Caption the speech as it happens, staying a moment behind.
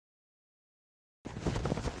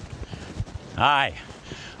Hi,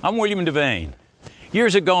 I'm William Devane.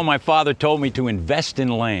 Years ago, my father told me to invest in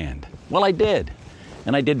land. Well, I did,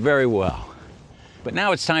 and I did very well. But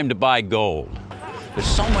now it's time to buy gold. There's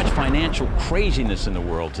so much financial craziness in the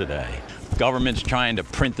world today. Governments trying to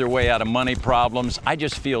print their way out of money problems. I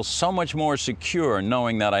just feel so much more secure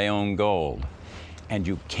knowing that I own gold. And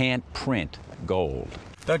you can't print gold.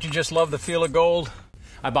 Don't you just love the feel of gold?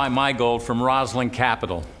 I buy my gold from Rosland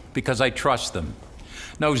Capital because I trust them.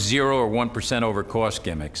 No 0 or 1% over cost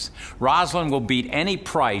gimmicks. Rosland will beat any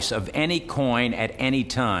price of any coin at any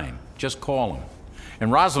time. Just call them.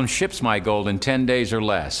 And Rosland ships my gold in 10 days or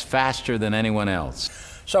less, faster than anyone else.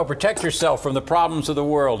 So protect yourself from the problems of the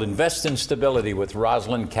world. Invest in stability with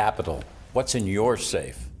Rosland Capital. What's in your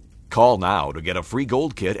safe? Call now to get a free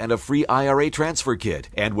gold kit and a free IRA transfer kit.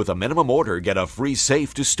 And with a minimum order, get a free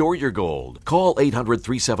safe to store your gold. Call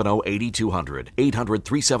 800-370-8200.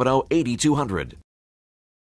 800-370-8200.